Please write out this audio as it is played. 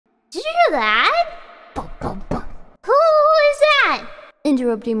Did you hear that? Bum, bum, bum. Who is that?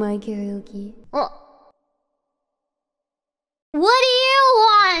 Interrupting my karaoke. Oh. What do you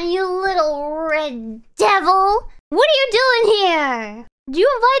want, you little red devil? What are you doing here? Do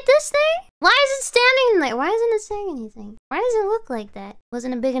you invite this thing? Why is it standing there? Why isn't it saying anything? Why does it look like that?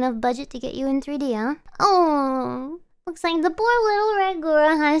 Wasn't a big enough budget to get you in 3D, huh? Oh, looks like the poor little red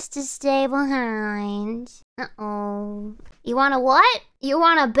girl has to stay behind. Uh-oh. You wanna what? You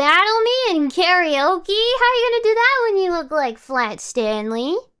wanna battle me in karaoke? How are you gonna do that when you look like Flat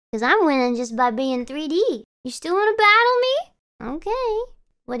Stanley? Cause I'm winning just by being 3D. You still wanna battle me? Okay.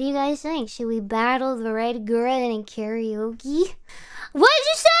 What do you guys think? Should we battle the red girl in karaoke? What did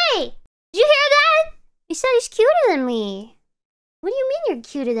you say? Did you hear that? You said he's cuter than me. What do you mean you're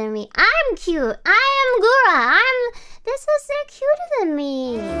cuter than me? I'm cute. I am Gura. This is they're cuter than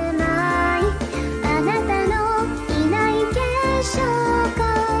me.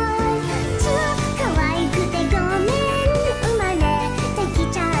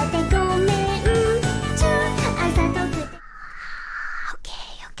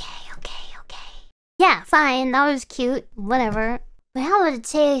 Yeah, fine. That was cute. Whatever. But how about a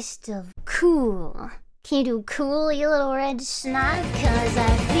taste of cool? Can you do cool, you little red snot? Cause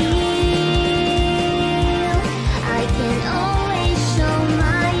I feel I can always show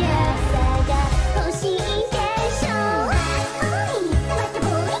my ass. I got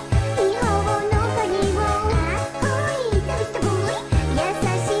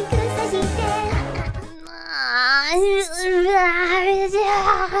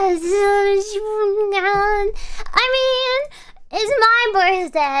I mean, it's my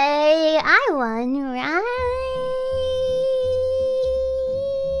birthday. I won, right?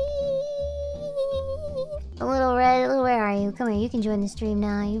 A little red, where are you? Come here, you can join the stream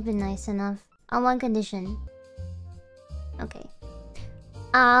now. You've been nice enough. On one condition. Okay.